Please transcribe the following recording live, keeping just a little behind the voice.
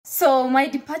So my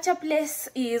departure place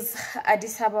is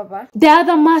Addis Ababa. The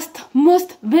other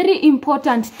most very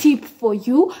important tip for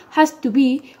you has to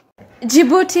be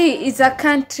Djibouti is a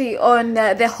country on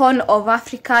the Horn of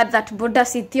Africa that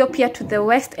borders Ethiopia to the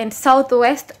west and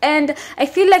southwest, and I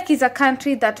feel like it's a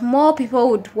country that more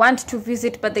people would want to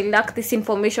visit, but they lack this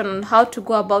information on how to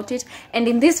go about it. And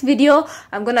in this video,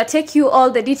 I'm gonna take you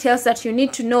all the details that you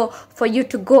need to know for you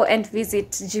to go and visit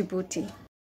Djibouti.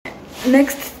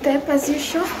 Next step, as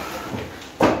usual,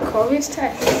 COVID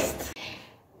test.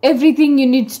 Everything you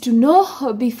need to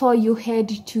know before you head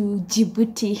to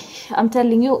Djibouti. I'm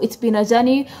telling you, it's been a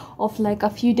journey of like a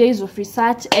few days of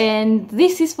research, and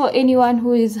this is for anyone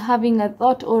who is having a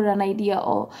thought or an idea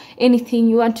or anything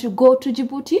you want to go to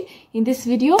Djibouti. In this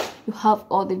video, you have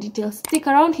all the details. Stick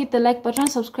around, hit the like button,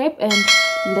 subscribe, and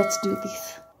let's do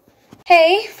this.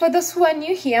 Hey, for those who are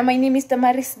new here, my name is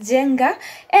Damaris Jenga,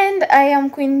 and I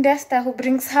am Queen Desta, who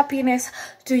brings happiness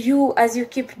to you as you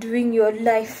keep doing your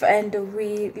life and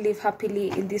we live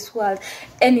happily in this world.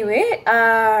 Anyway,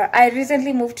 I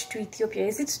recently moved to Ethiopia.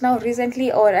 Is it now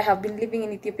recently, or I have been living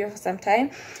in Ethiopia for some time?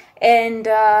 And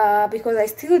because I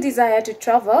still desire to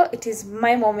travel, it is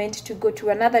my moment to go to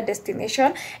another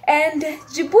destination, and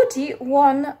Djibouti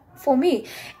won for me.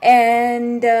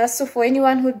 And so for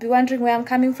anyone who'd be wondering where I'm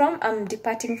coming from, I'm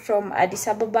departing from Addis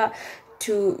Ababa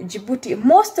to Djibouti.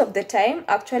 Most of the time,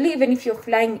 actually, even if you're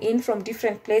flying in from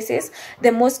different places,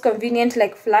 the most convenient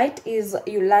flight is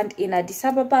you land in Addis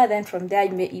Ababa, then from there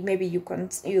maybe you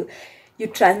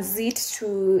transit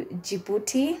to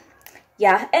Djibouti.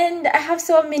 Yeah, and I have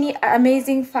so many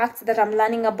amazing facts that I'm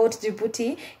learning about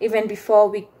Djibouti even before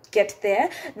we get there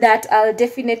that I'll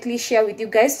definitely share with you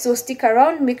guys. So stick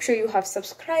around, make sure you have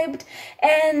subscribed,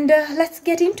 and let's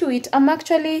get into it. I'm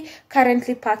actually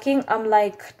currently packing. I'm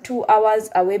like 2 hours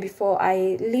away before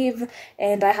I leave,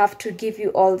 and I have to give you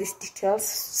all these details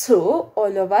so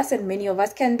all of us and many of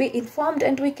us can be informed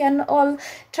and we can all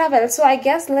travel. So I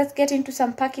guess let's get into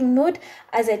some packing mode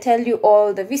as I tell you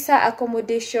all the visa,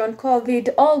 accommodation,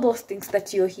 COVID, all those things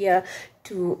that you're here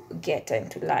to get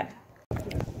and to learn.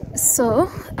 So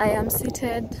I am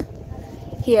seated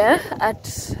here at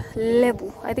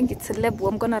Lebu. I think it's Lebu.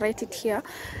 I'm gonna write it here.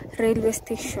 Railway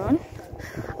station.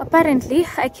 Apparently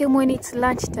I came when it's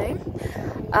lunchtime,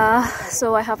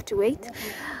 so I have to wait.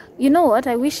 You know what,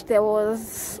 I wish there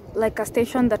was like a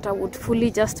station that I would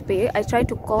fully just pay. I tried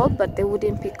to call, but they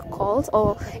wouldn't pick calls,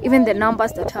 or even the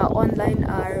numbers that are online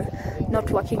are not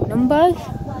working numbers.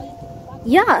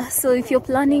 Yeah, so if you're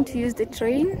planning to use the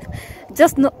train,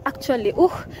 just know, actually,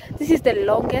 this is the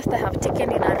longest I have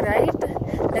taken in a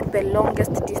ride, like the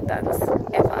longest distance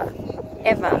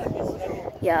ever.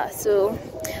 Yeah, so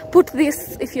put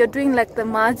this, if you're doing like the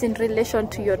maths in relation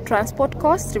to your transport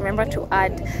costs, remember to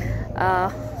add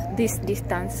this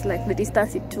distance, like the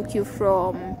distance it took you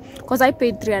from, because I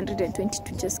paid 320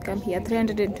 to just come here,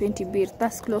 320 bir,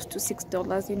 that's close to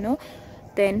 $6, you know.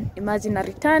 Then imagine a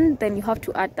return, then you have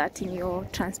to add that in your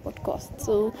transport cost.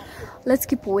 So let's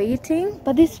keep waiting.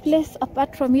 But this place,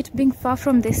 apart from it being far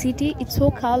from the city, it's so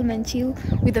calm and chill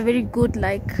with a very good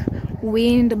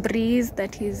wind breeze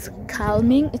that is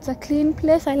calming. It's a clean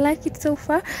place. I like it so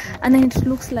far. And then it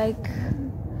looks like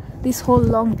this whole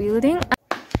long building.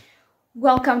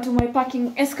 Welcome to my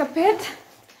packing escapade.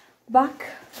 Back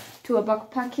to a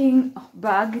backpacking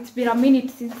bag. It's been a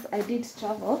minute since I did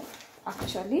travel,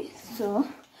 actually, so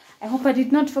I hope I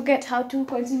did not forget how to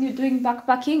continue doing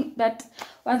backpacking. But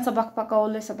once a backpacker,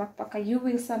 always a backpacker, you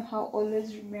will somehow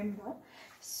always remember.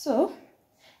 So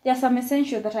there are some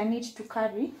essentials that I need to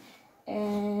carry,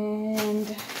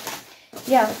 and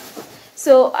yeah,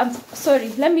 so I'm sorry,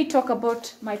 let me talk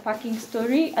about my packing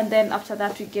story, and then after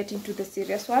that we get into the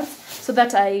serious ones so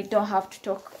that I don't have to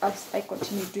talk as I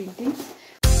continue doing things.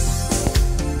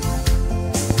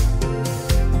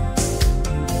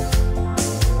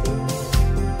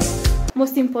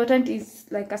 Most important is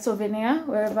like a souvenir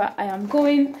wherever I am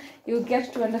going. You'll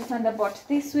get to understand about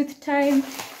this with time,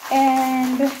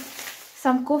 and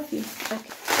some coffee,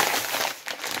 okay,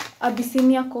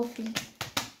 Abyssinia coffee.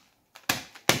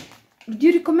 Do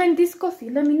you recommend this coffee?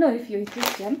 Let me know if you're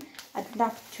Ethiopian. I'd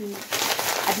love to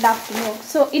know.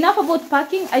 So enough about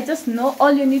packing. I just know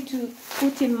all you need to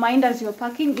put in mind as you're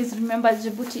packing is, remember,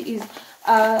 Djibouti is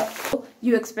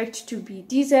you expect to be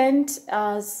decent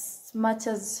as much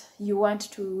as you want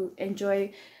to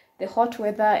enjoy the hot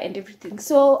weather and everything.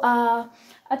 So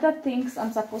other things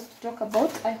I'm supposed to talk about,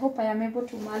 I hope I am able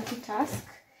to multitask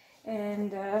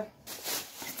and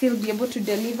still be able to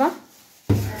deliver.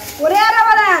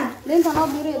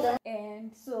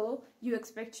 And so you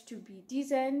expect to be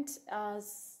decent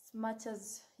as much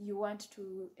as you want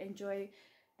to enjoy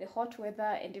the hot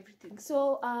weather and everything.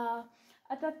 So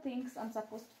other things I'm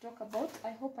supposed to talk about.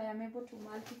 I hope I am able to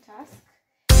multitask.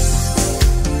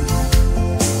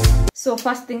 So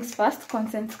first things first,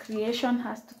 content creation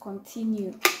has to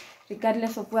continue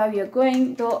regardless of where we are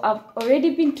going, though I've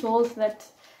already been told that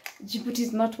Djibouti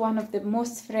is not one of the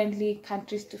most friendly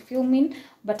countries to film in,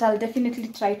 but I'll definitely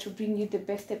try to bring you the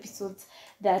best episodes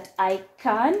that I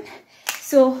can.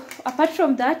 So apart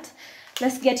from that,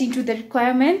 let's get into the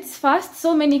requirements first.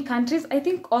 So many countries, I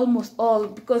think almost all,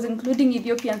 because including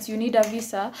Ethiopians, you need a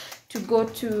visa to go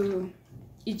to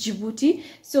Djibouti.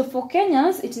 So for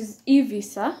Kenyans, it is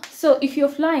e-visa. So if you're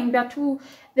flying, there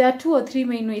are two or three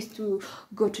main ways to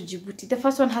go to Djibouti. The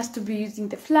first one has to be using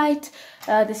the flight,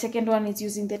 the second one is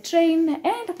using the train,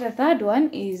 and the third one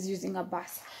is using a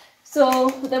bus. So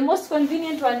the most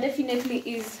convenient one definitely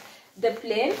is the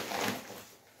plane.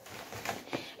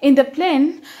 In the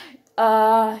plane,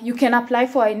 you can apply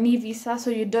for an e-visa,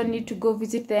 so you don't need to go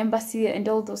visit the embassy and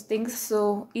all those things.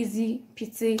 So easy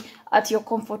peasy at your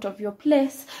comfort of your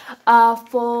place.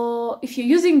 For if you're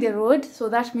using the road, so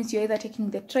that means you're either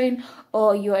taking the train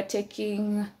or you are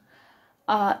taking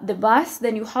the bus,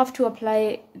 then you have to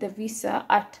apply the visa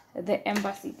at the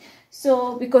embassy.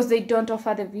 So because they don't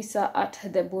offer the visa at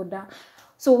the border.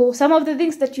 So some of the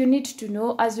things that you need to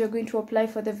know as you're going to apply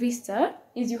for the visa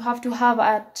is you have to have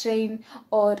a train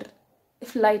or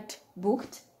flight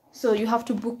booked. So you have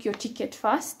to book your ticket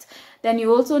first. Then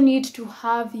you also need to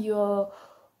have your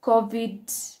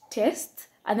COVID test,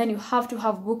 and then you have to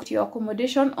have booked your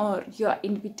accommodation or your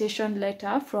invitation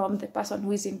letter from the person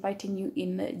who is inviting you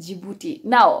in Djibouti.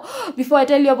 Now, before I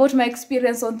tell you about my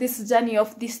experience on this journey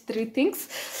of these three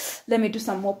things, let me do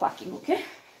some more packing, okay?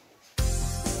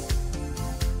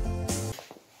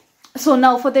 So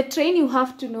now for the train, you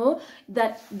have to know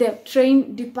that the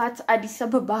train departs Addis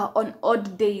Ababa on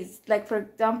odd days. Like for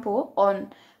example,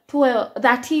 on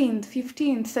 13th,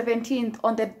 15th, 17th,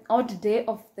 on the odd day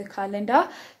of the calendar.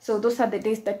 So those are the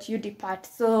days that you depart.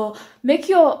 So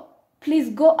please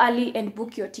go early and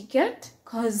book your ticket,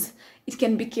 because it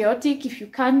can be chaotic if you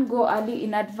can't go early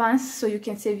in advance, so you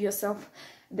can save yourself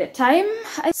the time.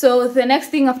 So the next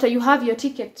thing after you have your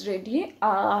ticket ready,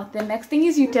 the next thing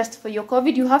is you test for your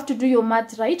COVID. You have to do your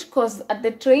math right, because at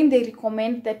the train they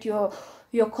recommend that your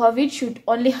COVID should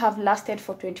only have lasted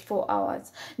for 24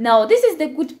 hours. Now this is the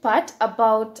good part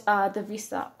about the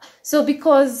visa. So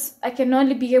because I can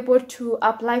only be able to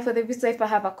apply for the visa if I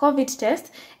have a COVID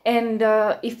test and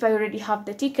if I already have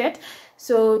the ticket.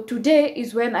 So today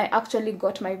is when I actually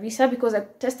got my visa, because I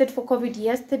tested for COVID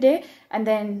yesterday and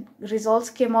then results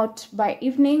came out by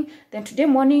evening. Then today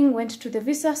morning went to the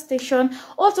visa station.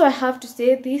 Also, I have to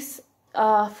say this,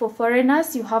 for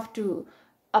foreigners, you have to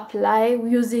apply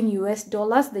using US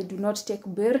dollars. They do not take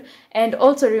birr. And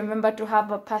also remember to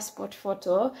have a passport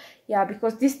photo. Yeah,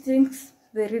 because these things,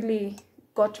 they really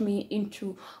got me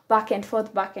into back and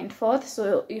forth.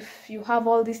 So if you have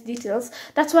all these details,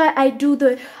 that's why I do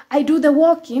the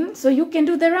walking, so you can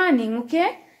do the running,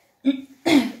 okay?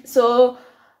 So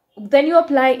then you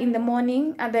apply in the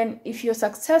morning, and then if you're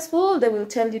successful, they will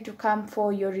tell you to come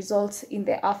for your results in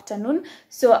the afternoon.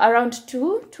 So around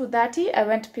 2:30 I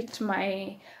went, picked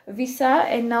my visa,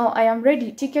 and now I am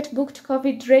ready. Ticket booked,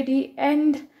 COVID ready,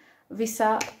 and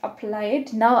visa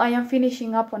applied. Now I am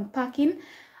finishing up on packing,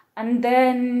 and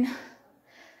then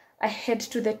I head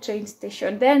to the train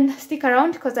station. Then stick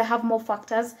around, because I have more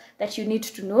factors that you need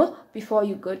to know before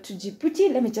you go to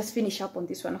Djibouti. Let me just finish up on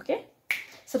this one, okay?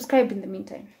 Subscribe in the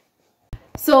meantime.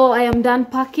 So I am done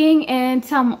packing, and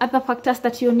some other factors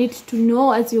that you need to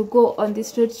know as you go on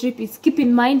this road trip is keep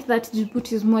in mind that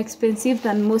Djibouti is more expensive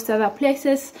than most other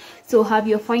places, so have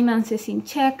your finances in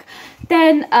check.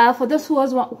 Then for those who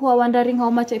are wondering how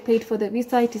much I paid for the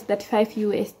visa, it is 35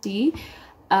 USD.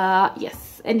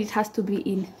 Yes, and it has to be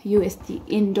in USD,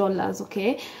 in dollars,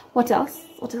 okay? What else?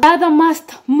 The other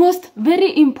most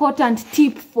very important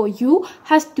tip for you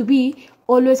has to be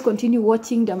always continue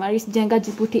watching Damaris Jenga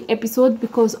Djibouti episode,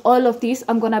 because all of this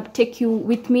I'm gonna take you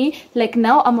with me. Like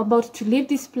now I'm about to leave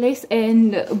this place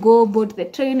and go board the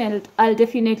train, and I'll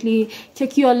definitely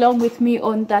take you along with me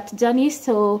on that journey.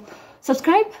 So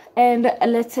subscribe and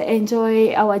let's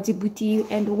enjoy our Djibouti,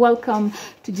 and welcome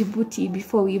to Djibouti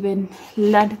before we even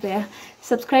land there.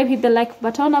 Subscribe, hit the like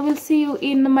button. I will see you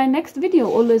in my next video.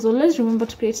 Always remember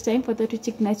to create time for that which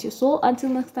ignites your soul.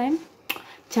 Until next time,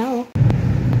 ciao.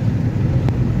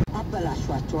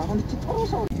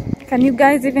 Can you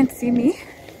guys even see me?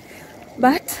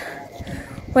 But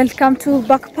welcome to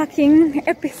backpacking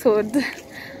episode.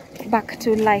 Back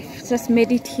to life. Just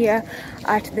made it here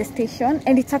at the station,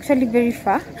 and it's actually very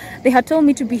far. They had told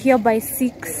me to be here by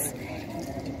 6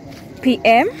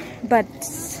 p.m. but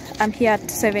I'm here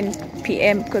at 7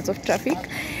 p.m. because of traffic,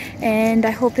 and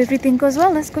I hope everything goes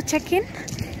well. Let's go check in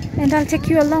and I'll take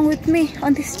you along with me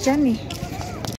on this journey.